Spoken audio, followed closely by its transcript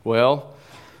Well,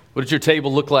 what did your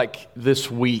table look like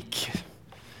this week?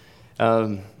 I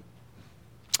don't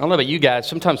know about you guys.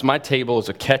 Sometimes my table is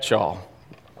a catch-all.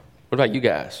 What about you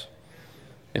guys?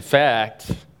 In fact,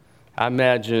 I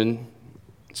imagine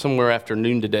somewhere after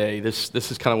noon today, this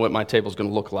is kind of what my table is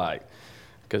going to look like.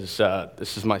 Because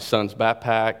this is my son's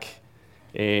backpack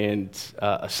and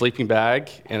a sleeping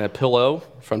bag and a pillow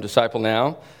from Disciple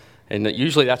Now. And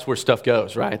usually that's where stuff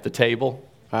goes, right? The table,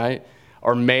 right?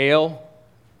 Or mail.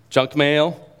 Junk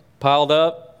mail piled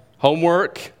up,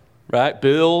 homework, right?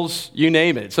 Bills, you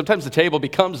name it. Sometimes the table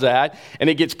becomes that, and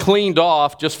it gets cleaned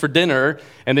off just for dinner,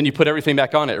 and then you put everything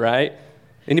back on it, right?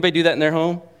 Anybody do that in their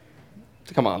home?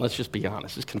 Come on, let's just be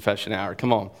honest. It's confession hour.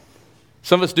 Come on.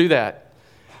 Some of us do that.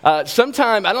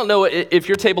 Sometime, I don't know if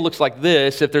your table looks like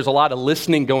this, if there's a lot of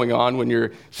listening going on when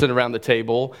you're sitting around the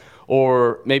table,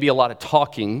 or maybe a lot of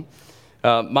talking.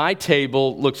 My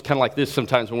table looks kind of like this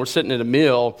sometimes when we're sitting at a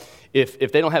meal.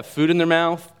 If they don't have food in their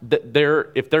mouth,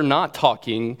 if they're not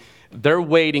talking, they're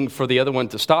waiting for the other one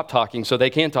to stop talking so they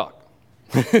can talk.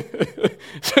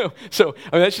 so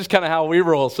that's just kind of how we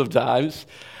roll sometimes.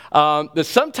 But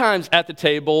sometimes at the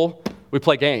table, we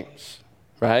play games,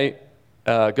 right?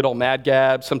 Good old Mad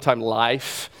Gab, sometimes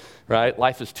Life, right?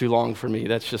 Life is too long for me.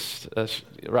 That's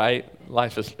right?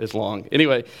 Life is long.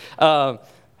 Anyway,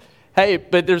 hey,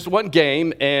 but there's one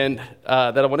game and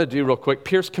that I want to do real quick.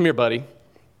 Pierce, come here, buddy.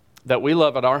 That we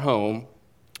love at our home,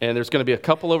 and there's going to be a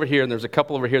couple over here, and there's a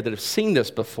couple over here that have seen this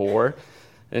before,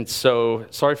 and so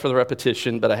sorry for the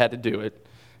repetition, but I had to do it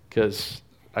because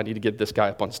I need to get this guy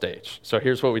up on stage. So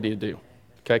here's what we need to do.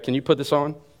 Okay, can you put this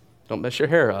on? Don't mess your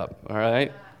hair up, all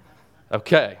right?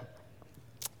 Okay.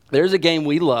 There's a game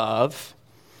we love,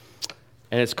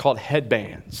 and it's called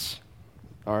Headbands,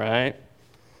 all right?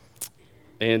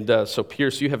 And so,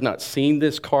 Pierce, you have not seen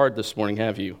this card this morning,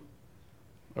 have you?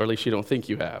 Or at least you don't think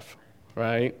you have,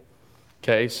 right?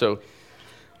 Okay, so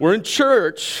we're in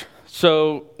church,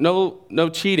 so no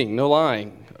cheating, no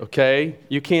lying, okay?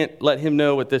 You can't let him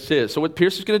know what this is. So what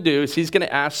Pierce is going to do is he's going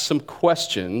to ask some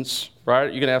questions, right?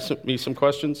 You're going to ask me some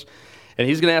questions? And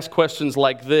he's going to ask questions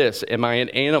like this. Am I an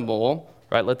animal?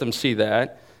 Right, let them see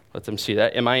that. Let them see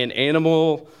that. Am I an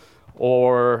animal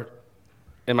or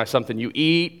am I something you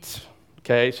eat?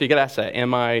 Okay, so you got to ask that.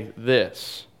 Am I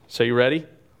this? So you ready?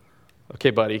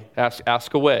 Okay, buddy,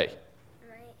 ask away. Am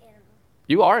I an animal?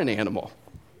 You are an animal.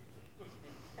 Can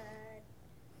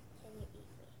you eat me?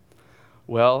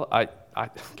 Well, I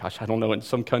don't know. In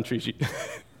some countries,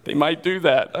 they might do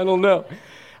that. I don't know.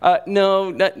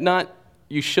 No, not.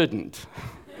 You shouldn't.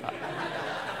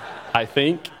 I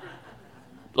think.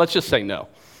 Let's just say no.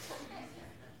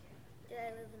 Do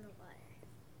I live in the water?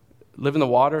 Live in the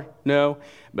water? No,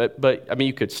 but I mean,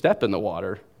 you could step in the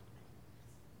water.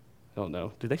 I don't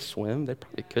know. Do they swim? They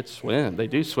probably could swim. They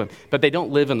do swim. But they don't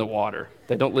live in the water.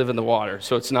 They don't live in the water.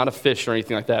 So it's not a fish or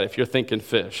anything like that. If you're thinking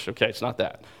fish, okay, it's not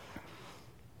that.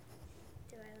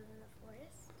 Do I live in the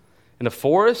forest? In a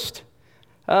forest?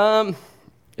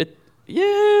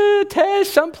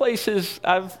 Some places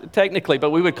technically, but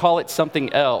we would call it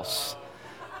something else.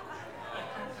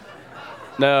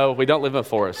 No, we don't live in a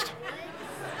forest.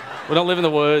 We don't live in the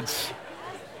woods.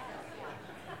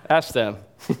 Ask them.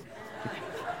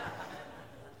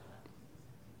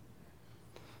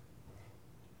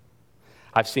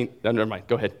 I've seen. No, never mind.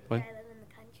 Go ahead. What? Do I live in the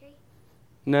country?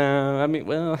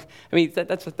 No.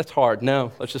 That's hard.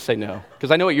 No. Let's just say no,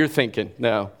 because I know what you're thinking.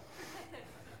 No.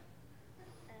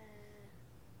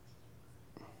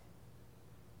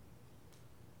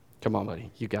 Come on,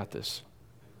 buddy. You got this.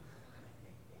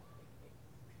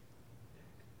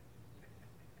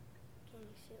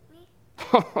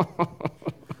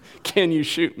 Can you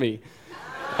shoot me? Can you shoot me?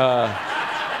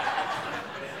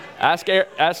 Ask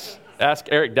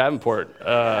Eric Davenport.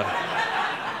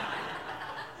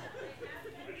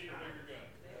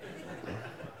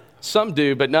 Some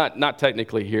do, but not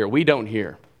technically here. We don't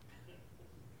here.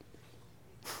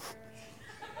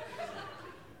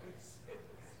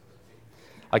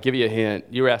 I'll give you a hint.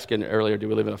 You were asking earlier, do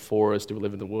we live in a forest? Do we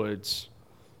live in the woods?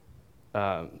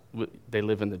 They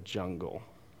live in the jungle.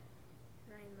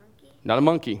 Am I a monkey? Not a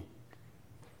monkey.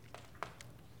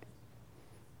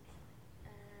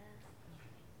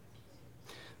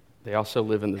 They also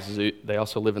live in the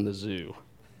zoo.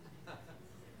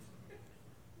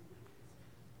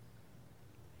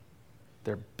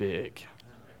 They're big.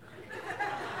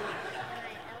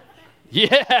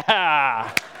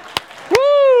 Yeah!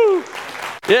 Woo!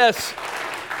 Yes.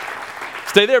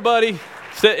 Stay there, buddy.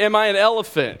 Am I an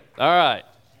elephant? All right.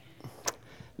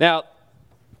 Now,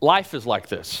 life is like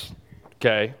this,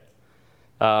 okay?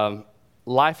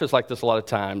 Life is like this a lot of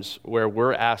times where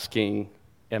we're asking,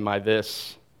 am I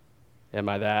this Am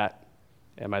I that?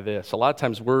 Am I this? A lot of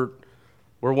times we're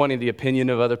wanting the opinion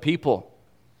of other people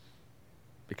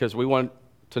because we want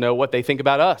to know what they think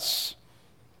about us.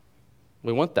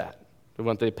 We want that. We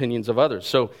want the opinions of others.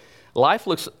 So life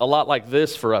looks a lot like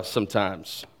this for us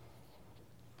sometimes.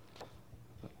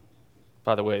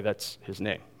 By the way, that's his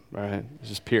name, all right? This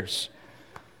is Pierce.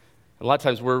 A lot of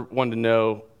times we're wanting to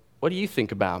know, what do you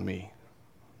think about me?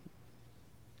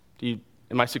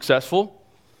 Am I successful?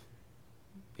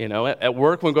 You know, at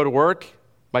work, when we go to work,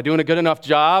 am I doing a good enough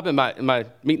job? Am I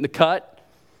meeting the cut?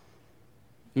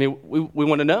 I mean, we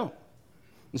want to know.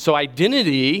 And so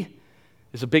identity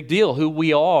is a big deal. Who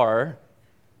we are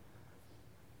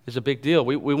is a big deal.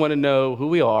 We want to know who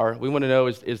we are. We want to know,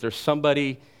 is there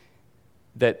somebody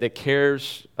that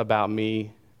cares about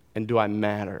me, and do I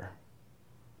matter?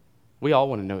 We all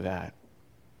want to know that.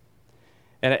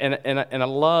 And I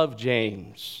love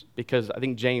James because I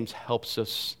think James helps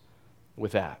us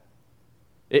with that.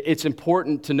 It's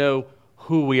important to know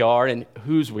who we are and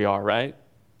whose we are, right?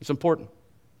 It's important.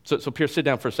 So Pierce, sit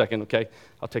down for a second, okay?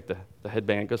 I'll take the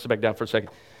headband. Go sit back down for a second.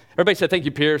 Everybody say thank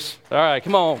you, Pierce. All right,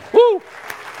 come on. Woo!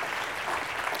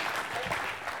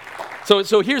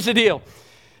 So here's the deal.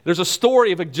 There's a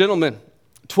story of a gentleman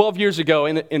 12 years ago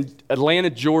in Atlanta,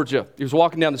 Georgia. He was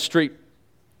walking down the street,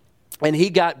 and he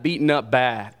got beaten up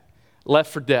bad,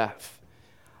 left for death.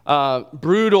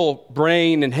 Brutal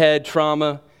brain and head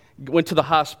trauma, went to the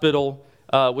hospital,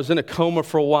 was in a coma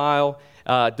for a while,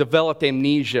 developed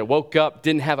amnesia, woke up,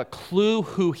 didn't have a clue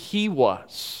who he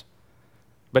was.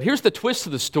 But here's the twist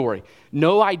of the story.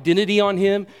 No identity on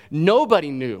him. Nobody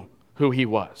knew who he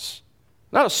was.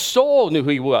 Not a soul knew who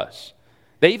he was.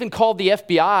 They even called the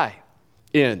FBI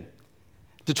in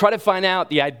to try to find out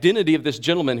the identity of this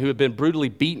gentleman who had been brutally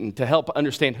beaten, to help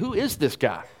understand, who is this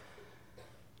guy?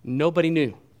 Nobody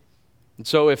knew. And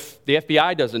so if the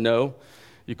FBI doesn't know,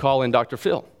 you call in Dr.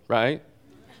 Phil, right?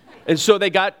 And so they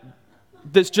got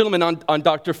this gentleman on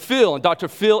Dr. Phil, and Dr.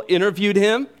 Phil interviewed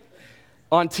him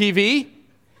on TV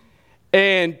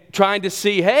and trying to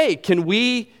see, hey, can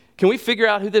we figure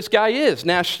out who this guy is?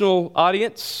 National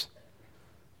audience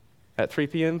at 3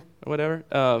 p.m. or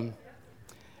whatever.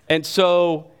 And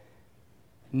so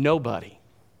nobody.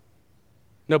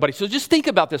 So just think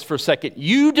about this for a second.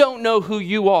 You don't know who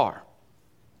you are,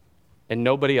 and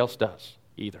nobody else does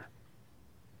either.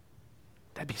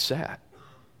 That'd be sad.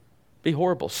 Be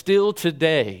horrible. Still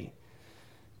today,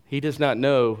 he does not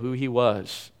know who he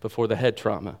was before the head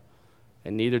trauma,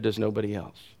 and neither does nobody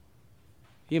else.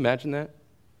 Can you imagine that?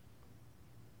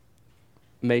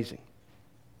 Amazing.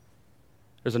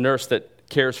 There's a nurse that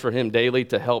cares for him daily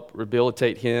to help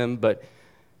rehabilitate him, but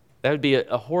that would be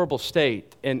a horrible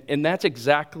state. And that's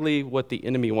exactly what the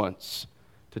enemy wants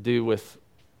to do with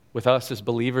us as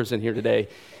believers in here today.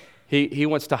 He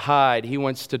wants to hide. He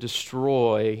wants to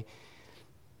destroy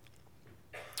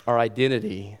our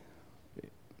identity.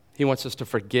 He wants us to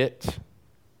forget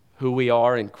who we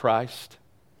are in Christ.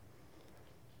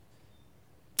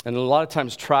 And a lot of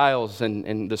times trials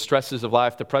and the stresses of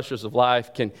life, the pressures of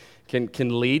life can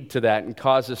lead to that and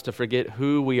cause us to forget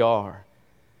who we are.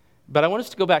 But I want us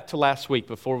to go back to last week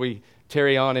before we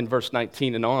tarry on in verse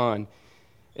 19 and on.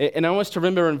 And I want us to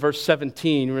remember in verse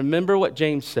 17, remember what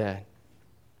James said.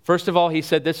 First of all, he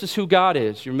said, this is who God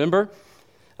is. You remember?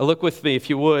 Look with me, if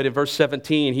you would, in verse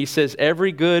 17. He says,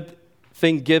 every good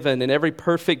thing given and every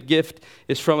perfect gift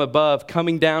is from above,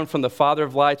 coming down from the Father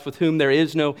of lights, with whom there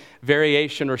is no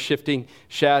variation or shifting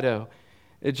shadow.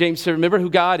 James said, remember who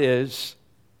God is.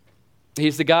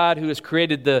 He's the God who has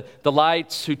created the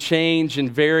lights, who change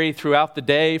and vary throughout the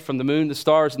day from the moon, the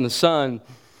stars, and the sun.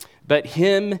 But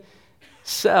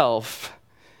himself,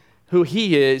 who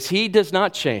he is, he does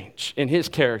not change in his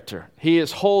character. He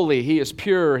is holy, he is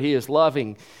pure, he is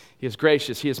loving, he is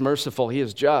gracious, he is merciful, he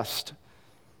is just.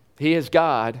 He is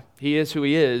God, he is who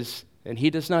he is, and he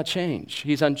does not change.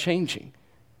 He's unchanging.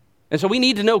 And so we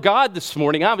need to know God this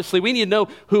morning. Obviously, we need to know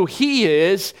who he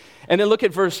is. And then look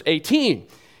at verse 18.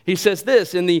 He says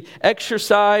this, in the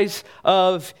exercise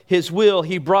of his will,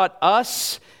 he brought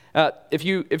us. If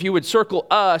you would circle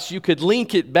us, you could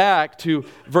link it back to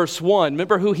verse 1.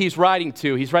 Remember who he's writing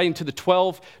to. He's writing to the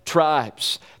 12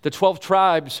 tribes. The 12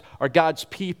 tribes are God's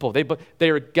people. They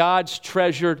are God's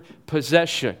treasured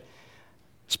possession.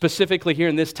 Specifically here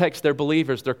in this text, they're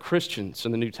believers. They're Christians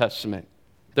in the New Testament.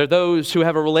 They're those who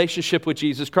have a relationship with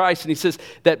Jesus Christ. And he says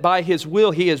that by his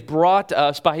will, he has brought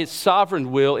us, by his sovereign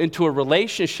will, into a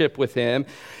relationship with him.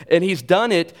 And he's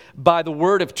done it by the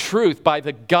word of truth, by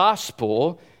the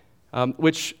gospel,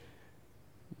 which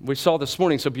we saw this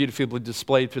morning so beautifully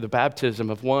displayed through the baptism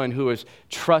of one who has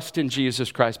trusted in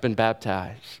Jesus Christ, been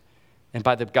baptized. And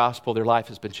by the gospel, their life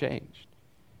has been changed.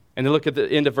 And then look at the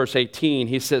end of verse 18.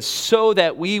 He says, so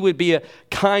that we would be a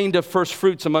kind of first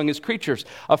fruits among his creatures.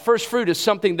 A first fruit is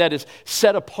something that is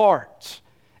set apart.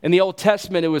 In the Old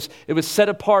Testament, it was set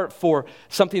apart for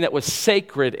something that was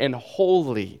sacred and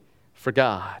holy for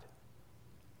God.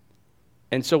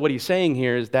 And so what he's saying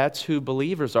here is that's who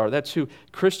believers are. That's who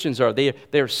Christians are. They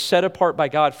are set apart by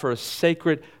God for a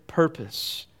sacred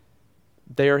purpose.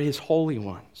 They are his holy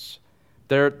ones.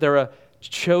 They're a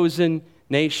chosen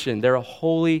nation. They're a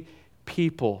holy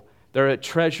people. They're a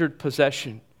treasured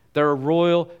possession. They're a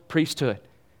royal priesthood.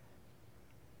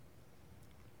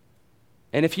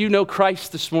 And if you know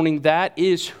Christ this morning, that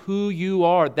is who you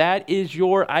are. That is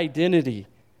your identity.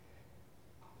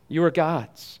 You are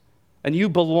God's. And you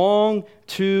belong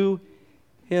to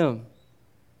him.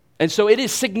 And so it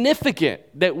is significant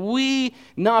that we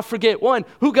not forget, one,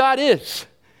 who God is.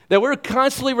 That we're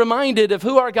constantly reminded of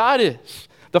who our God is,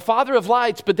 the Father of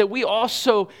lights, but that we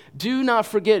also do not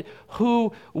forget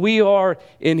who we are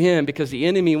in him, because the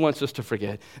enemy wants us to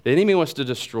forget. The enemy wants to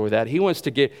destroy that. He wants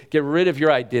to get rid of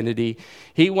your identity.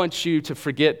 He wants you to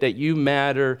forget that you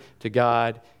matter to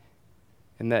God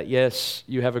and that, yes,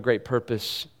 you have a great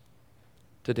purpose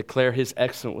to declare his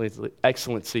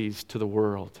excellencies to the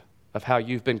world, of how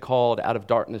you've been called out of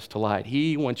darkness to light.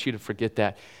 He wants you to forget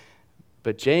that.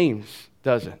 But James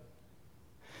doesn't.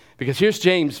 Because here's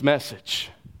James'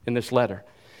 message in this letter.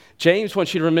 James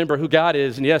wants you to remember who God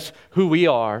is and, yes, who we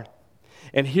are.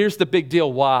 And here's the big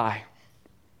deal why.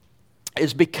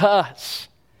 Is because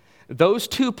those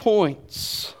 2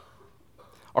 points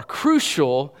are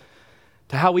crucial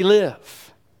to how we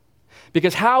live.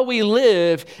 Because how we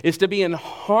live is to be in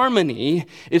harmony,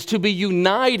 is to be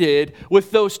united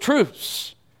with those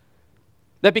truths.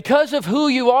 That because of who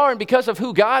you are and because of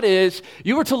who God is,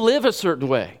 you are to live a certain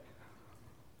way.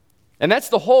 And that's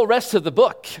the whole rest of the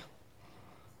book.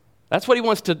 That's what he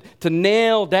wants to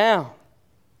nail down.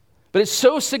 But it's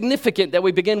so significant that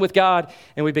we begin with God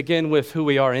and we begin with who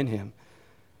we are in him.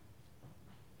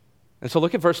 And so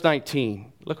look at verse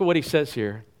 19. Look at what he says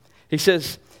here. He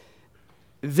says,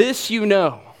 this you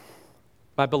know,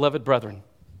 my beloved brethren.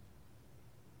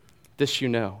 This you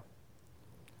know.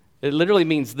 It literally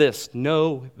means this.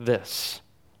 Know this.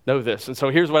 Know this. And so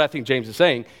here's what I think James is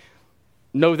saying.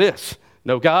 Know this.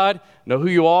 Know God. Know who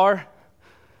you are.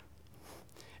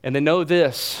 And then know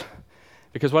this.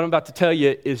 Because what I'm about to tell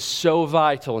you is so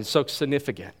vital and so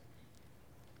significant.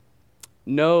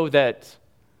 Know that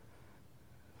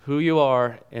who you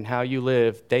are and how you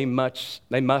live, they must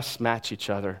match each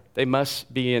other. They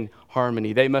must be in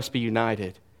harmony. They must be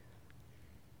united.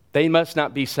 They must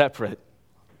not be separate.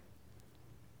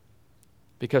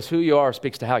 Because who you are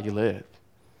speaks to how you live.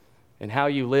 And how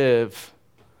you live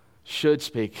should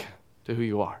speak to who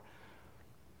you are.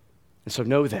 And so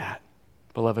know that,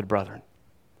 beloved brethren.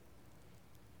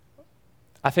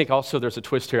 I think also there's a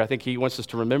twist here. I think he wants us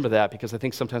to remember that, because I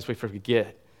think sometimes we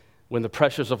forget. When the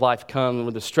pressures of life come,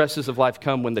 when the stresses of life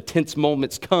come, when the tense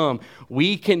moments come,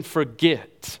 we can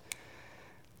forget.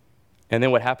 And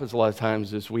then what happens a lot of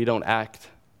times is we don't act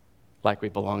like we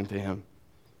belong to him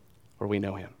or we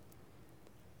know him.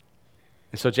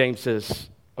 And so James says,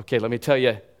 okay, let me tell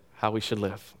you how we should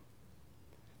live.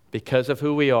 Because of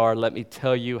who we are, let me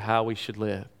tell you how we should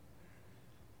live.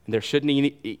 And there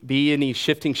shouldn't be any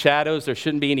shifting shadows. There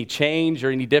shouldn't be any change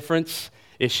or any difference.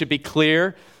 It should be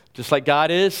clear, just like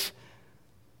God is,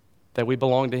 that we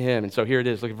belong to him. And so here it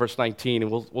is. Look at verse 19,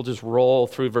 and we'll just roll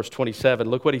through verse 27.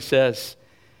 Look what he says.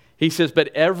 He says,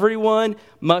 but everyone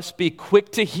must be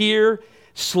quick to hear,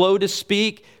 slow to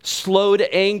speak, slow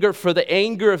to anger, for the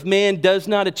anger of man does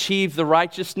not achieve the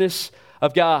righteousness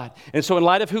of God. And so in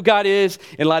light of who God is,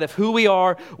 in light of who we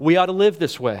are, we ought to live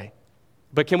this way.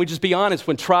 But can we just be honest?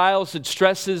 When trials and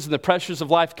stresses and the pressures of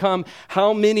life come,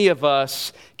 how many of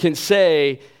us can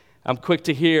say, I'm quick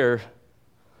to hear,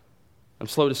 I'm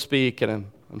slow to speak,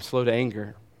 and I'm slow to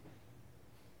anger?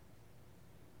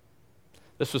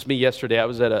 This was me yesterday. I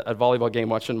was at a volleyball game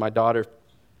watching my daughter,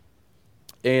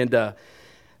 and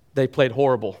they played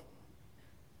horrible.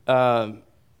 And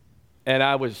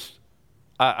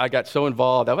I got so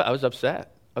involved. I was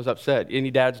upset. Any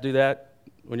dads do that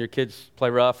when your kids play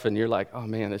rough and you're like, oh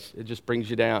man, it just brings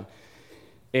you down.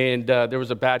 And there was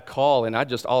a bad call, and I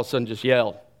just all of a sudden just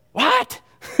yelled, what?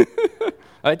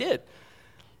 I did.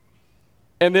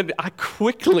 And then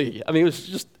it was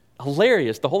just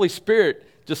hilarious. The Holy Spirit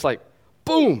just like,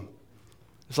 boom.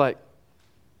 It's like,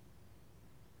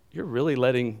 you're really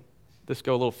letting this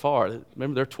go a little far.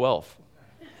 Remember, they're 12.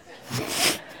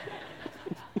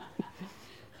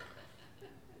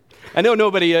 I know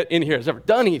nobody in here has ever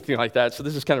done anything like that, so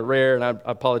this is kind of rare, and I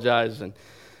apologize. And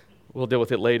We'll deal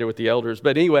with it later with the elders.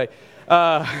 But anyway,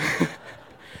 but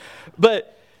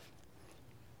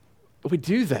we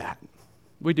do that.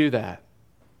 We do that.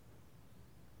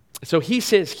 So he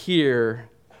says here,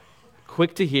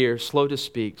 quick to hear, slow to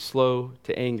speak, slow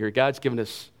to anger. God's given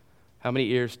us how many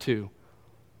ears? 2,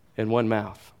 and 1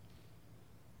 mouth.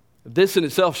 This in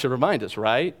itself should remind us,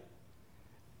 right?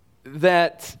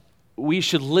 That we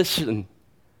should listen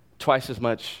twice as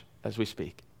much as we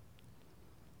speak.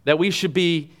 That we should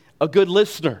be a good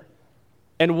listener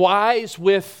and wise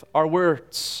with our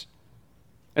words.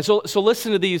 And so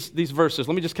listen to these verses.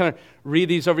 Let me just kind of read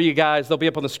these over you guys. They'll be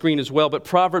up on the screen as well. But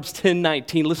Proverbs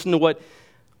 10:19, listen to what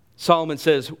Solomon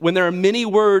says. When there are many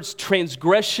words,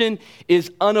 transgression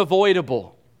is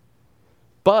unavoidable.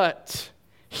 But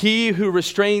he who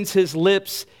restrains his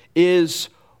lips is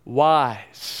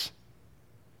wise.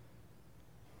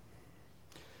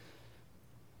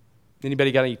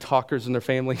 Anybody got any talkers in their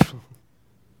family?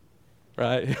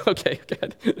 Right? Okay,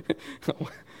 good.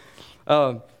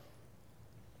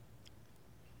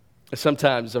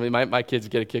 Sometimes, my kids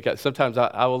get a kick out. Sometimes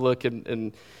I will look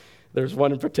and there's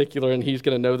one in particular, and he's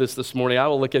going to know this morning. I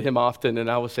will look at him often,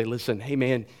 and I will say, listen, hey,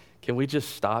 man, can we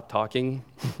just stop talking?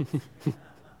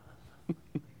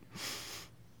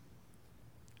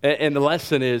 and the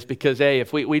lesson is because, hey,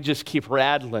 if we just keep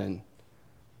rattling,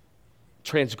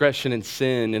 transgression and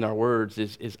sin in our words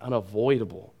is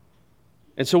unavoidable.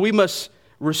 And so we must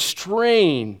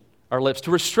restrain our lips.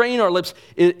 To restrain our lips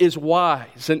is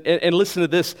wise. And listen to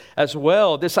this as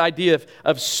well. This idea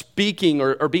of speaking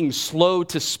or being slow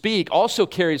to speak also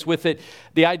carries with it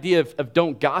the idea of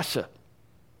don't gossip.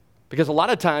 Because a lot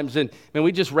of times,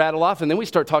 we just rattle off and then we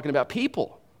start talking about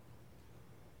people.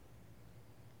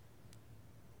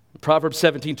 Proverbs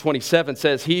 17:27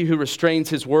 says, he who restrains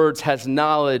his words has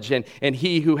knowledge, and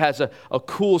he who has a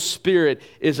cool spirit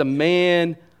is a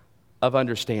man of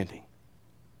understanding.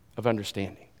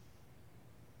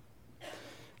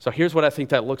 So here's what I think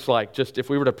that looks like, just if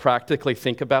we were to practically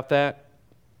think about that.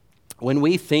 When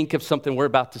we think of something we're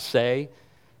about to say,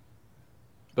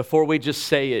 before we just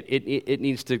say it, it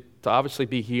needs to obviously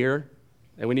be here,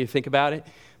 and we need to think about it.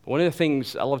 But one of the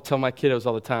things I love to tell my kiddos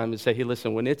all the time is say, hey,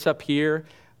 listen, when it's up here,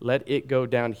 let it go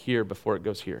down here before it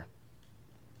goes here.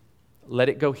 Let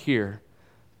it go here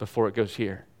before it goes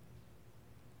here.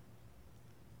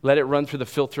 Let it run through the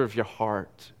filter of your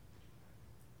heart.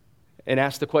 And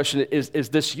ask the question, is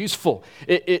this useful?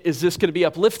 Is this going to be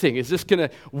uplifting? Is this going to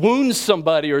wound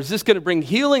somebody, or is this going to bring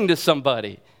healing to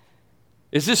somebody?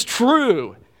 Is this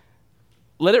true?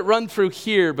 Let it run through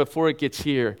here before it gets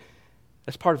here.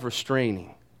 That's part of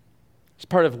restraining. It's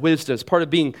part of wisdom. It's part of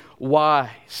being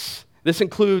wise. This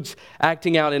includes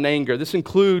acting out in anger. This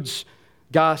includes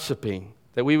gossiping,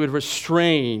 that we would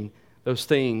restrain those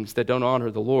things that don't honor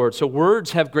the Lord. So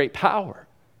words have great power.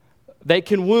 They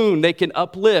can wound, they can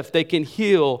uplift, they can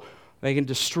heal, they can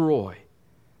destroy.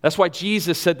 That's why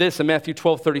Jesus said this in Matthew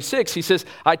 12:36. He says,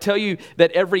 I tell you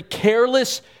that every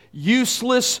careless,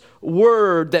 useless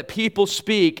word that people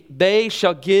speak, they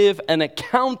shall give an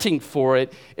accounting for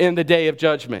it in the day of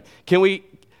judgment.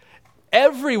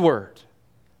 Every word,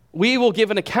 we will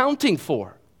give an accounting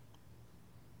for.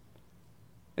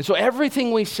 And so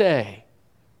everything we say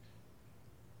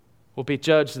will be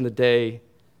judged in the day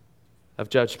of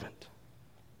judgment.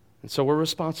 And so we're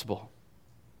responsible.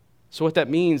 So what that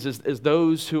means is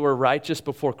those who are righteous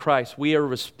before Christ, we are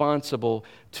responsible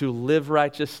to live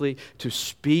righteously, to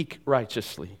speak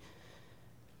righteously,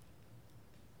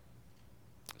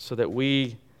 so that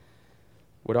we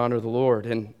would honor the Lord.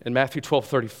 And in Matthew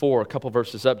 12:34, a couple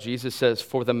verses up, Jesus says,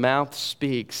 for the mouth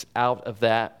speaks out of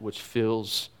that which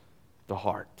fills the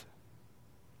heart.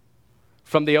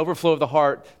 From the overflow of the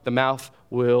heart, the mouth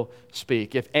will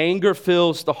speak. If anger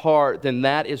fills the heart, then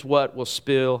that is what will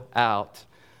spill out.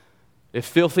 If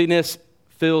filthiness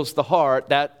fills the heart,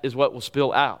 that is what will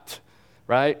spill out,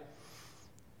 right?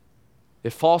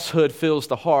 If falsehood fills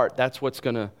the heart, that's what's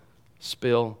going to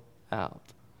spill out.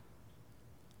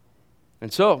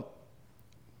 And so,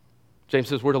 James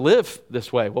says we're to live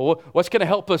this way. Well, what's going to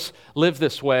help us live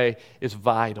this way is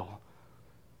vital.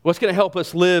 What's going to help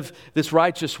us live this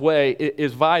righteous way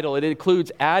is vital. It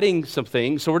includes adding some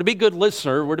things. So we're to be good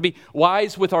listeners. We're to be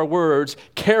wise with our words,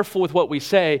 careful with what we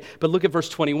say. But look at verse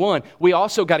 21. We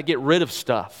also got to get rid of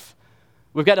stuff.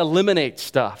 We've got to eliminate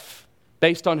stuff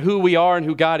based on who we are and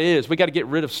who God is. We've got to get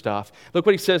rid of stuff. Look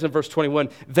what he says in verse 21.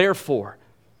 Therefore.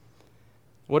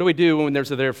 What do we do when there's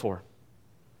a therefore?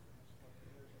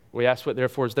 We ask what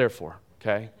therefore is there for,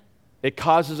 okay? It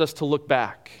causes us to look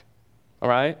back, all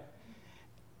right?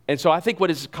 And so I think what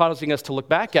is causing us to look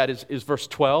back at is verse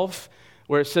 12,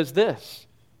 where it says this,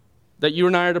 that you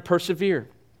and I are to persevere.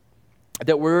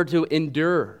 that we're to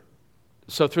endure.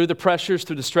 So through the pressures,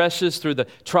 through the stresses, through the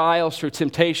trials, through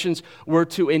temptations, we're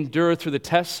to endure through the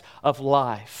tests of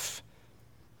life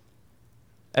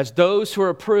as those who are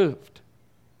approved,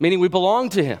 meaning we belong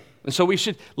to him. And so we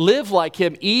should live like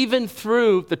him even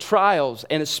through the trials,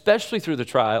 and especially through the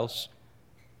trials.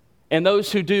 And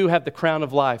those who do have the crown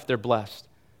of life, they're blessed.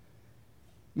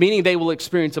 Meaning they will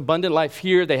experience abundant life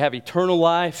here, they have eternal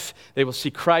life, they will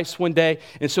see Christ one day.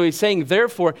 And so he's saying,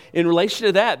 therefore, in relation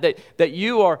to that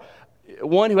you are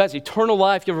one who has eternal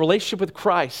life, you have a relationship with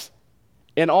Christ.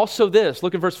 And also this,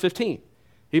 look at verse 15.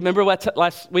 You remember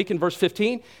last week in verse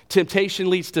 15? Temptation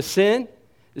leads to sin.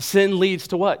 Sin leads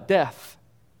to what? Death.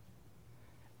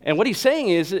 And what he's saying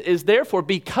is therefore,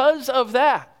 because of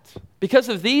that, because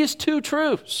of these two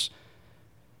truths,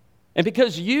 and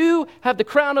because you have the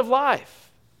crown of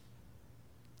life,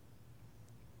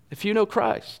 if you know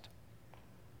Christ,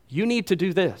 you need to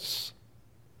do this.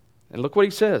 And look what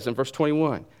he says in verse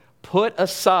 21. Put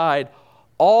aside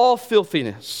all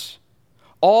filthiness,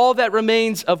 all that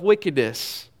remains of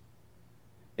wickedness.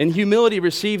 In humility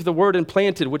receive the word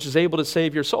implanted, which is able to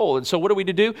save your soul. And so what are we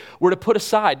to do? We're to put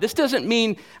aside. This doesn't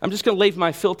mean I'm just going to leave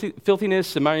my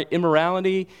filthiness and my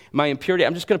immorality, my impurity.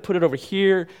 I'm just going to put it over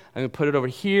here. I'm going to put it over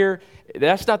here.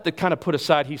 That's not the kind of put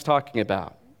aside he's talking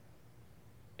about.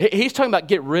 He's talking about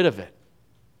get rid of it.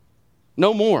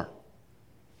 No more.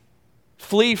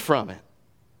 Flee from it.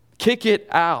 Kick it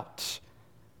out.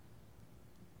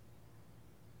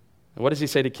 And what does he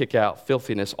say to kick out?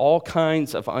 Filthiness, all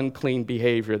kinds of unclean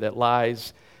behavior that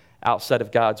lies outside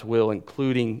of God's will,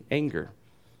 including anger.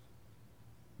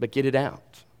 But get it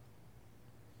out.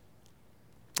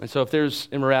 And so if there's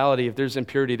immorality, if there's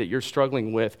impurity that you're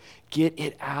struggling with, get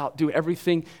it out. Do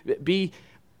everything. Be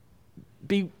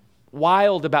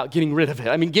wild about getting rid of it.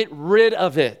 I mean, get rid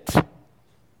of it.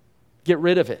 Get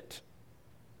rid of it.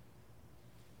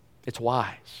 It's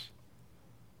wise.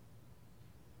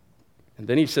 And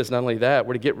then he says not only that,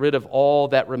 we're to get rid of all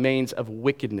that remains of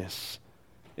wickedness.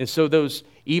 And so those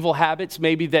evil habits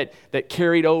maybe that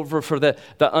carried over for the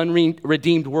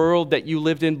unredeemed world that you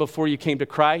lived in before you came to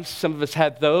Christ, some of us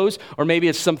had those, or maybe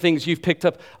it's some things you've picked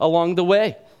up along the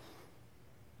way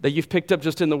that you've picked up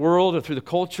just in the world or through the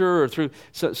culture or through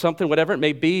something, whatever it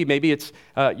may be. Maybe it's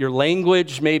your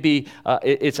language. Maybe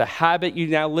it's a habit you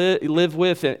now live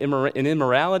with in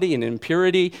immorality and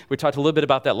impurity. We talked a little bit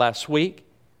about that last week.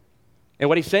 And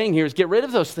what he's saying here is get rid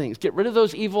of those things. Get rid of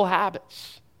those evil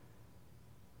habits.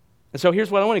 And so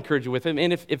here's what I want to encourage you with.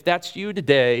 And if that's you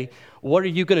today, what are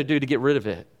you going to do to get rid of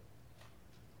it?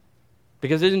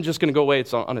 Because it isn't just going to go away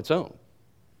on its own.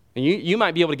 And you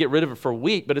might be able to get rid of it for a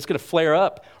week, but it's going to flare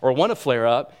up or want to flare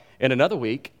up in another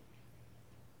week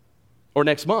or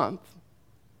next month.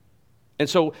 And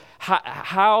so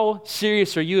how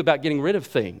serious are you about getting rid of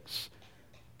things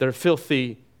that are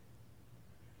filthy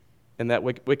and that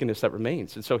wickedness that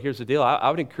remains? And so here's the deal. I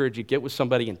would encourage you, get with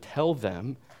somebody and tell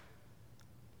them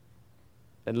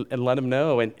and let them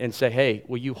know and say, hey,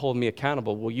 will you hold me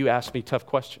accountable? Will you ask me tough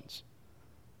questions?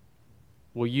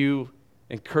 Will you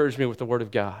encourage me with the word of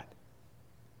God?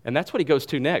 And that's what he goes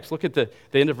to next. Look at the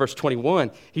end of verse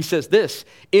 21. He says this,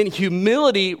 in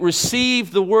humility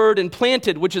receive the word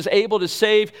implanted, which is able to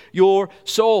save your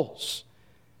souls.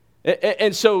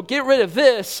 And so get rid of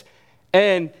this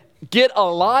and get a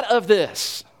lot of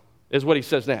this, is what he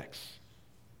says next.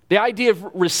 The idea of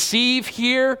receive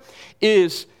here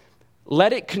is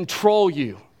let it control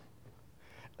you.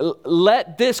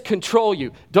 Let this control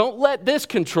you. Don't let this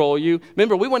control you.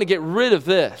 Remember, we want to get rid of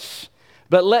this.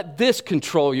 But let this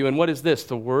control you. And what is this?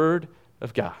 The Word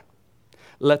of God.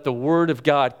 Let the Word of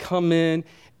God come in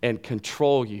and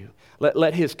control you.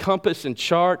 Let His compass and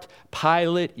chart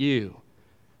pilot you.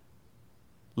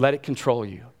 Let it control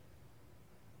you.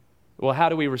 Well, how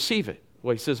do we receive it?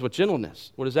 Well, he says with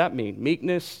gentleness. What does that mean?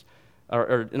 Meekness,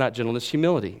 or not gentleness,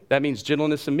 humility. That means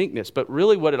gentleness and meekness. But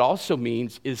really what it also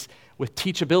means is with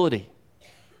teachability.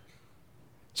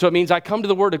 So it means I come to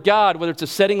the Word of God, whether it's a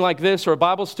setting like this or a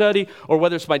Bible study, or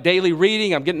whether it's my daily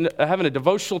reading, I'm having a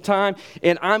devotional time,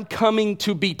 and I'm coming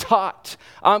to be taught.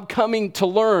 I'm coming to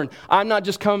learn. I'm not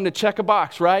just coming to check a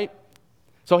box, right?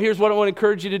 So here's what I want to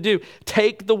encourage you to do.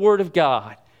 Take the Word of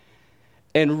God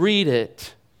and read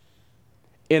it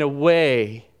in a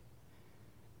way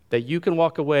that you can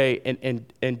walk away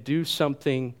and do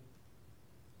something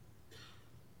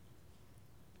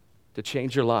to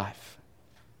change your life.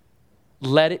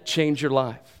 Let it change your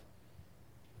life.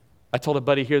 I told a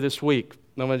buddy here this week,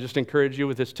 and I'm going to just encourage you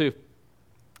with this too.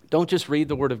 Don't just read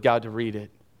the Word of God to read it.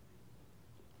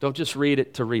 Don't just read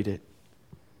it to read it.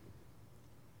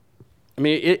 I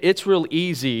mean, it's real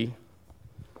easy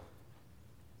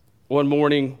one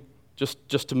morning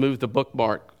just to move the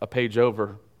bookmark a page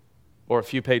over or a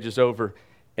few pages over,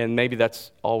 and maybe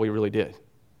that's all we really did,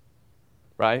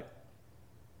 right?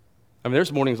 I mean,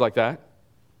 there's mornings like that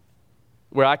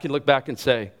where I can look back and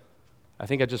say, I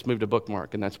think I just moved a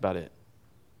bookmark, and that's about it.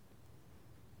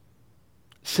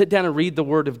 Sit down and read the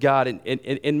Word of God,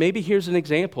 and maybe here's an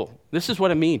example. This is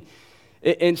what I mean.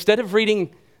 Instead of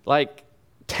reading like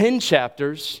 10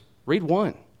 chapters, read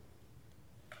one.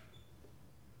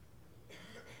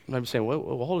 And I'm saying, well,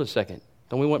 hold a second.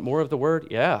 Don't we want more of the Word?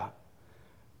 Yeah.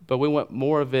 But we want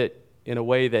more of it in a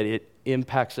way that it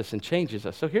impacts us and changes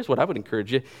us. So here's what I would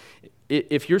encourage you.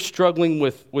 If you're struggling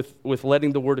with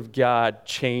letting the Word of God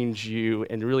change you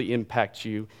and really impact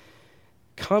you,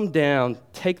 come down,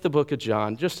 take the book of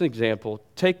John, just an example.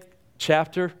 Take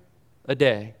chapter a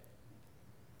day.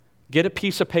 Get a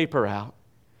piece of paper out.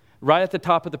 Right at the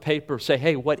top of the paper, say,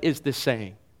 hey, what is this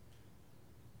saying?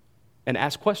 And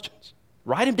ask questions.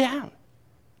 Write them down.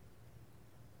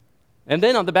 And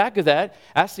then on the back of that,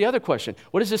 ask the other question.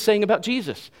 What is this saying about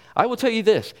Jesus? I will tell you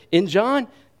this. In John,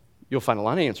 you'll find a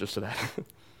lot of answers to that,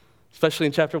 especially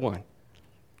in chapter 1.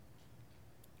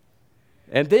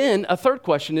 And then a third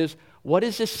question is, what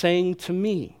is this saying to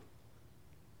me?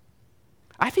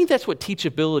 I think that's what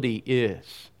teachability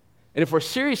is. And if we're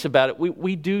serious about it,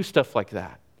 we do stuff like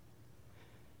that.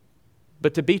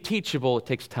 But to be teachable, it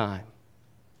takes time.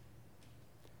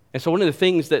 And so one of the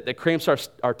things that cramps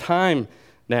our time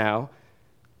now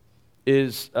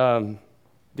is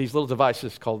these little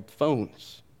devices called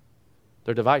phones.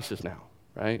 They're devices now,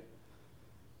 right?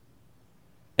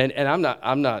 And I'm not,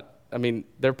 I mean,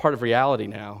 they're part of reality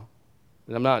now.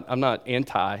 And I'm not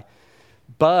anti,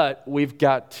 but we've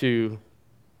got to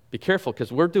be careful because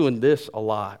we're doing this a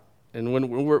lot. And when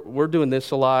we're doing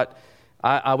this a lot,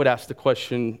 I would ask the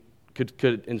question,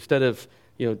 could instead of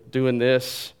doing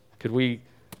this, could we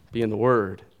be in the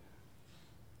Word?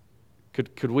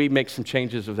 Could we make some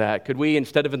changes of that? Could we,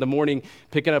 instead of in the morning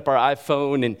picking up our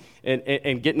iPhone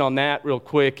and getting on that real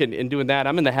quick and doing that?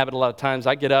 I'm in the habit a lot of times.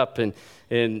 I get up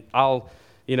and I'll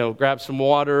grab some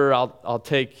water. I'll go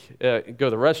to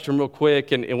the restroom real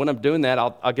quick, and when I'm doing that,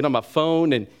 I'll get on my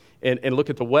phone and look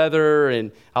at the weather,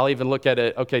 and I'll even look at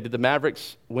it. Okay, did the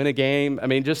Mavericks win a game? I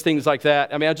mean, just things like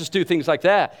that. I mean, I just do things like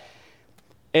that,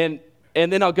 and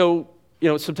then I'll go,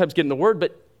 sometimes get in the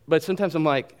Word, but sometimes I'm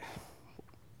like,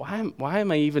 why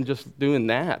am I even just doing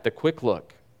that? The quick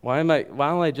look. Why don't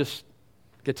I just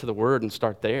get to the Word and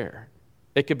start there?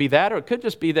 It could be that, or it could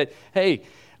just be that, hey,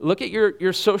 look at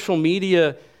your social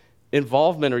media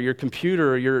involvement or your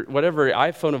computer or your whatever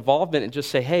iPhone involvement and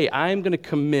just say, hey, I'm going to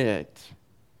commit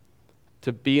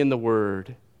to be in the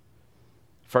Word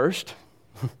first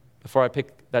before I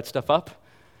pick that stuff up.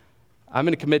 I'm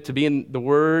going to commit to be in the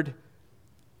Word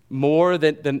more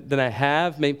than I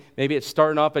have. Maybe it's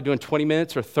starting off by doing 20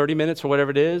 minutes or 30 minutes or whatever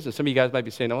it is. And some of you guys might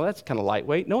be saying, oh, that's kind of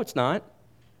lightweight. No, it's not.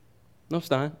 No, it's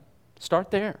not.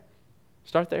 Start there.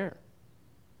 Start there.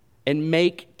 And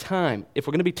make time. If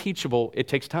we're going to be teachable, it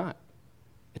takes time.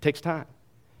 It takes time.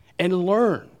 And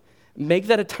learn. Make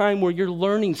that a time where you're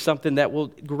learning something that will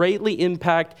greatly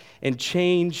impact and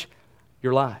change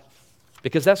your life.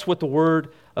 Because that's what the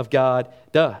Word of God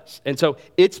does. And so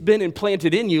it's been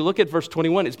implanted in you. Look at verse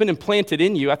 21. It's been implanted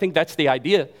in you. I think that's the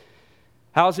idea.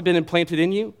 How has it been implanted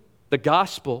in you? The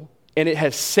gospel. And it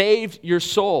has saved your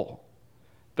soul.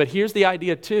 But here's the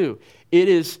idea too. It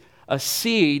is a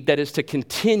seed that is to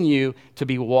continue to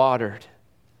be watered.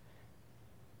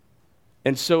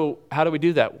 And so how do we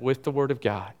do that? With the Word of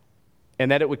God. And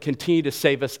that it would continue to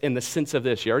save us in the sense of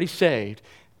this. You're already saved,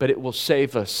 but it will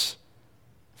save us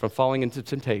from falling into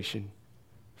temptation,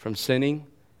 from sinning,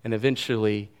 and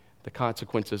eventually the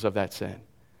consequences of that sin.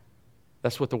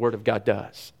 That's what the Word of God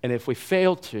does. And if we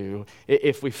fail to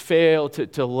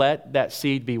let that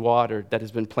seed be watered that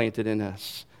has been planted in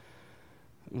us,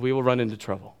 we will run into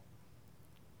trouble.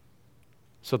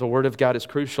 So the Word of God is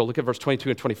crucial. Look at verse 22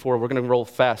 and 24. We're going to roll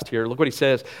fast here. Look what he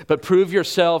says. But prove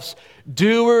yourselves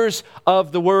doers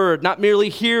of the Word, not merely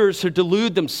hearers who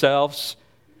delude themselves.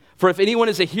 For if anyone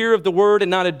is a hearer of the Word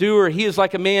and not a doer, he is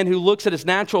like a man who looks at his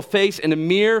natural face in a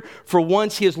mirror. For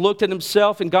once he has looked at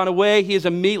himself and gone away, he has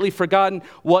immediately forgotten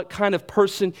what kind of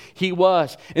person he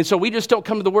was. And so we just don't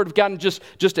come to the Word of God and just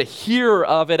a hearer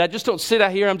of it. I just don't sit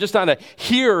out here. I'm just not a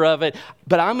hearer of it.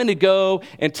 But I'm going to go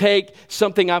and take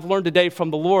something I've learned today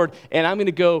from the Lord, and I'm going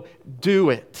to go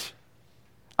do it.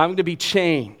 I'm going to be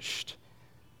changed.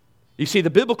 You see,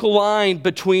 the biblical line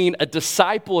between a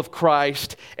disciple of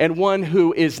Christ and one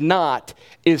who is not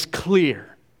is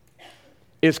clear.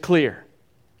 Is clear.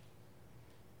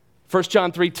 1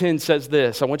 John 3:10 says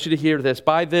this. I want you to hear this.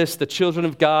 By this, the children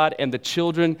of God and the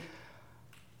children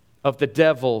of the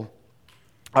devil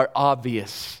are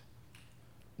obvious.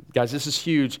 Guys, this is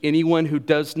huge. Anyone who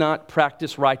does not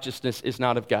practice righteousness is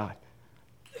not of God,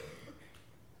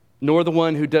 nor the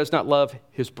one who does not love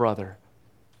his brother.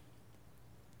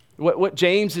 What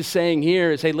James is saying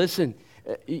here is, hey, listen,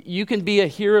 you can be a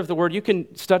hearer of the word, you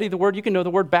can study the word, you can know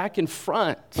the word back and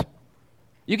front.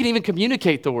 You can even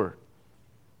communicate the word.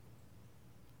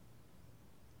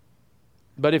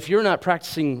 But if you're not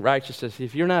practicing righteousness,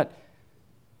 if you're not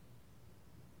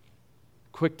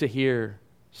quick to hear,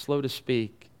 slow to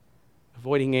speak,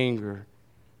 avoiding anger,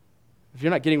 if you're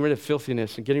not getting rid of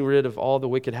filthiness and getting rid of all the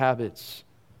wicked habits,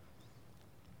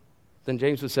 then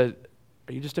James would say,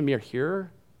 are you just a mere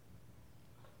hearer?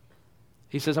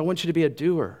 He says, I want you to be a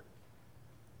doer.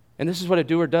 And this is what a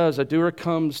doer does. A doer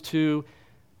comes to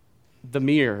the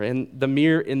mirror. And the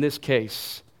mirror in this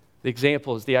case, the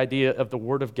example is the idea of the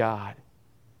Word of God.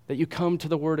 That you come to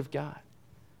the Word of God.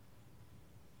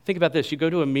 Think about this. You go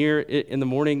to a mirror in the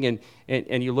morning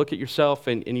and you look at yourself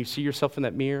and you see yourself in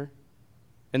that mirror.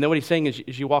 And then what he's saying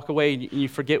is you walk away and you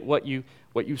forget what you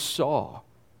saw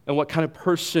and what kind of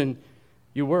person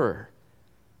you were.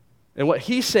 And what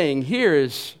he's saying here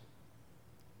is,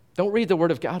 don't read the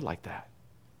Word of God like that.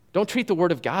 Don't treat the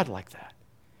Word of God like that.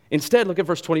 Instead, look at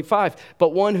verse 25. But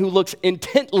one who looks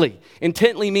intently.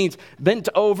 Intently means bent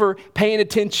over, paying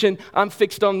attention. I'm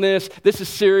fixed on this. This is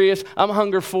serious. I'm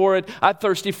hungry for it. I'm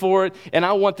thirsty for it. And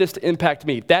I want this to impact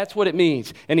me. That's what it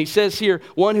means. And he says here,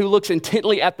 one who looks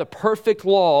intently at the perfect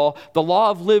law, the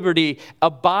law of liberty,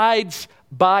 abides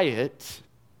by it,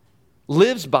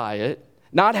 lives by it,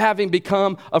 not having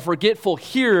become a forgetful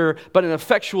hearer, but an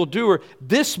effectual doer,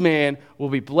 this man will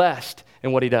be blessed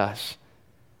in what he does.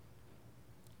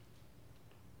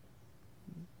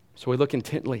 So we look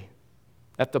intently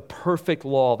at the perfect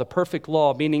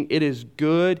law meaning it is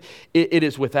good, it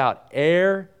is without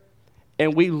error,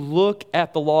 and we look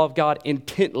at the law of God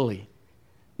intently,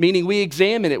 meaning we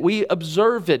examine it, we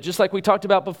observe it, just like we talked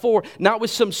about before, not with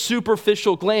some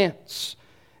superficial glance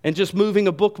and just moving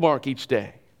a bookmark each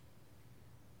day.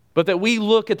 But that we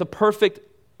look at the perfect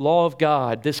law of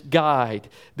God, this guide,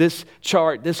 this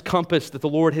chart, this compass that the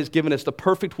Lord has given us, the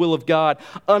perfect will of God.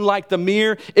 Unlike the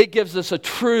mirror, it gives us a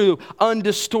true,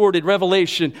 undistorted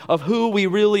revelation of who we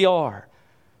really are.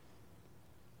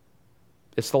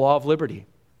 It's the law of liberty.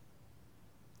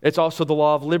 It's also the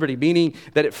law of liberty, meaning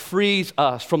that it frees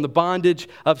us from the bondage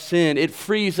of sin. It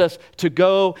frees us to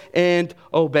go and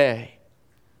obey.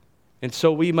 And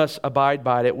so we must abide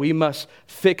by it. We must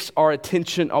fix our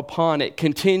attention upon it,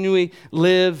 continually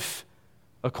live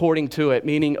according to it,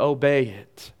 meaning obey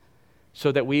it,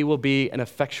 so that we will be an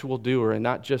effectual doer and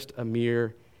not just a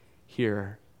mere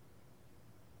hearer.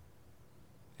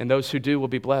 And those who do will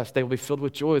be blessed. They will be filled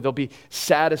with joy. They'll be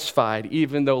satisfied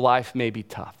even though life may be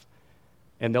tough.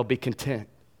 And they'll be content.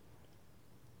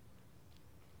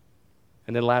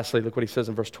 And then lastly, look what he says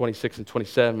in verse 26 and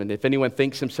 27. If anyone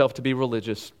thinks himself to be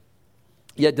religious,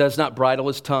 yet does not bridle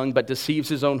his tongue, but deceives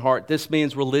his own heart, this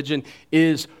man's religion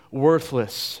is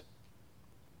worthless.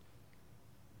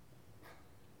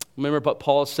 Remember what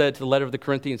Paul said to the letter of the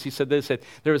Corinthians? He said this, that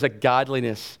there is a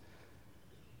godliness.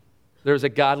 There is a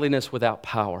godliness without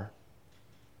power.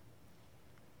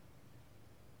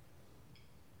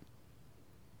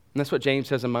 And that's what James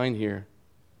has in mind here.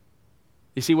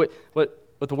 You see, what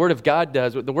the Word of God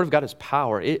does, the Word of God is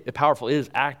power. It's powerful, it is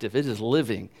active, it is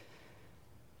living.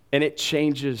 And it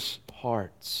changes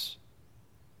hearts.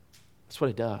 That's what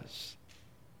it does.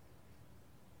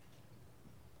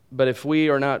 But if we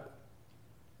are not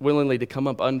willingly to come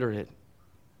up under it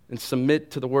and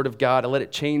submit to the Word of God and let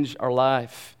it change our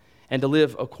life and to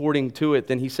live according to it,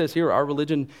 then he says here our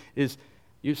religion is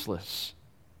useless.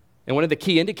 And one of the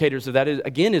key indicators of that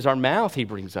is our mouth, he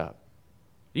brings up.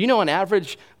 You know, on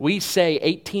average, we say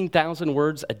 18,000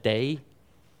 words a day.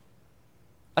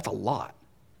 That's a lot.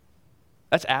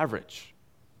 That's average.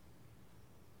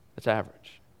 That's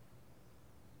average.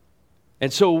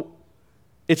 And so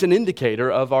it's an indicator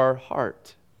of our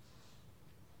heart.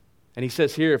 And he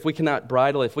says here, if we cannot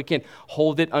bridle, if we can't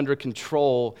hold it under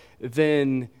control,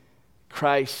 then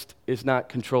Christ is not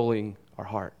controlling our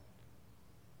heart.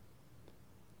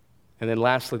 And then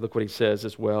lastly, look what he says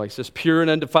as well. He says, pure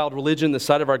and undefiled religion in the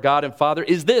sight of our God and Father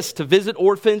is this, to visit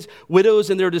orphans, widows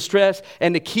in their distress,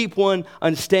 and to keep one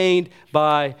unstained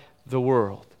by the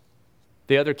world.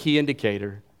 The other key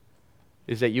indicator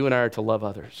is that you and I are to love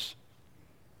others.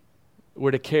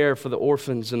 We're to care for the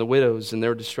orphans and the widows in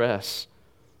their distress,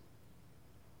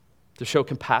 to show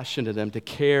compassion to them, to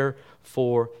care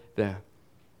for them,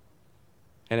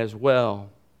 and as well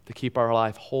to keep our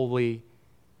life holy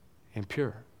and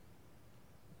pure.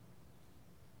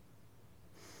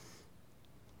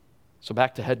 So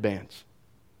back to headbands.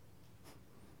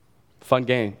 Fun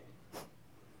game.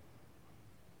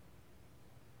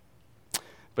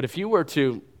 But if you were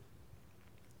to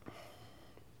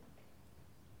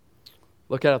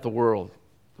look out at the world,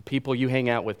 the people you hang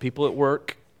out with, people at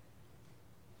work,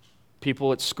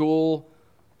 people at school,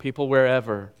 people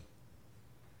wherever,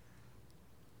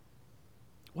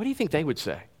 what do you think they would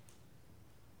say?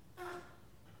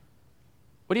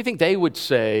 What do you think they would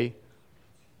say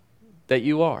that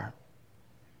you are?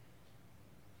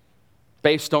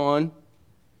 Based on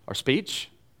our speech?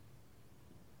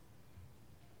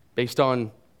 Based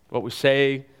on what we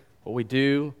say, what we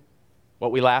do,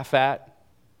 what we laugh at,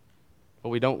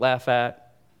 what we don't laugh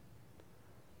at?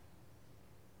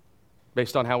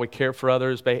 Based on how we care for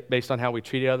others, based on how we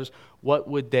treat others? What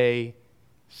would they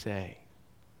say?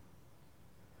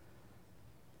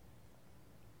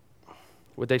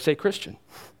 Would they say Christian?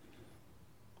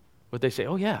 Would they say,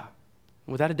 oh yeah,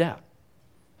 without a doubt,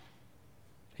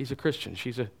 he's a Christian,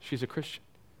 she's a Christian?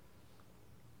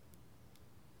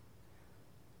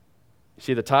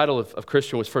 See, the title of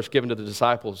Christian was first given to the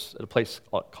disciples at a place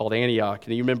called Antioch.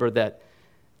 And you remember that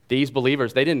these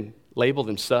believers, they didn't label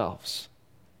themselves.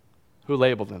 Who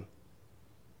labeled them?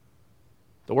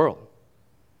 The world.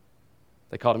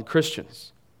 They called them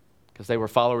Christians because they were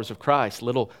followers of Christ.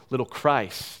 Little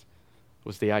Christ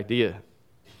was the idea.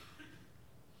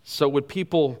 So would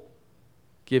people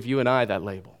give you and I that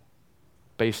label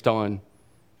based on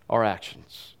our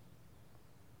actions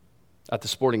at the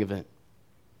sporting event?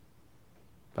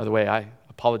 By the way, I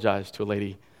apologize to a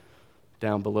lady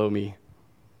down below me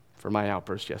for my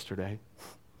outburst yesterday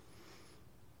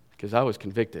because I was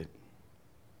convicted.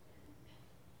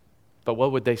 But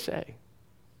what would they say?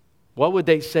 What would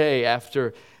they say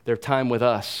after their time with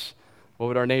us? What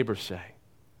would our neighbors say?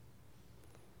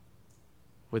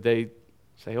 Would they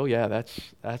say, oh yeah,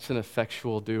 that's an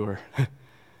effectual doer.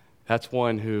 That's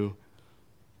one who,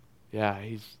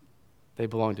 they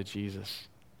belong to Jesus.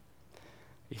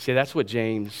 You see, that's what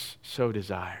James so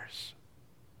desires.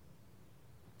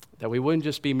 That we wouldn't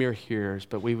just be mere hearers,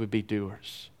 but we would be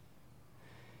doers.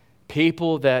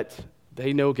 People that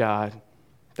they know God,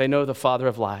 they know the Father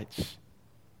of lights.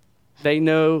 They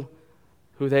know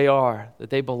who they are, that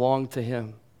they belong to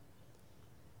Him.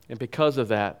 And because of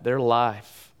that, their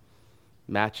life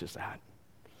matches that.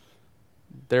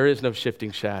 There is no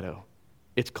shifting shadow.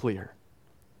 It's clear.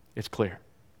 It's clear.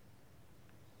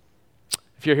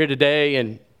 If you're here today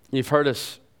and you've heard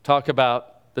us talk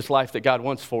about this life that God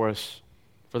wants for us,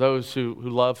 for those who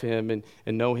love Him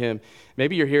and know Him,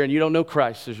 maybe you're here and you don't know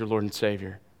Christ as your Lord and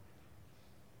Savior.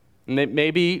 And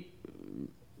maybe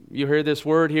you hear this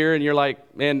word here and you're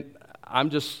like, man,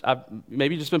 I've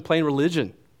maybe just been playing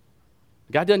religion.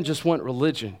 God doesn't just want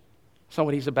religion. That's not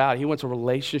what He's about. He wants a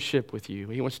relationship with you.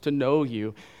 He wants to know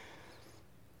you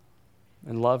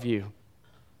and love you.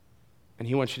 And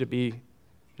He wants you to be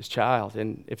His child.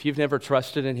 And if you've never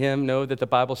trusted in Him, know that the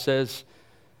Bible says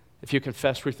if you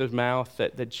confess with your mouth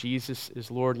that Jesus is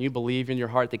Lord and you believe in your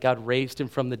heart that God raised Him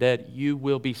from the dead, you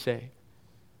will be saved.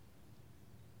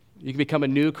 You can become a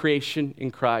new creation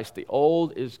in Christ. The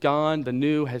old is gone, the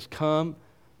new has come,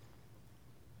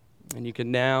 and you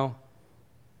can now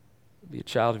be a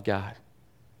child of God.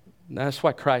 And that's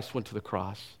why Christ went to the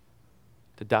cross,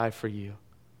 to die for you,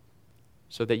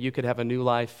 so that you could have a new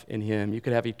life in Him. You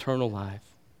could have eternal life.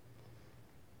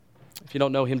 If you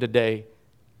don't know Him today,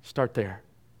 start there.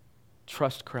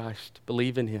 Trust Christ.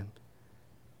 Believe in Him.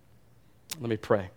 Let me pray.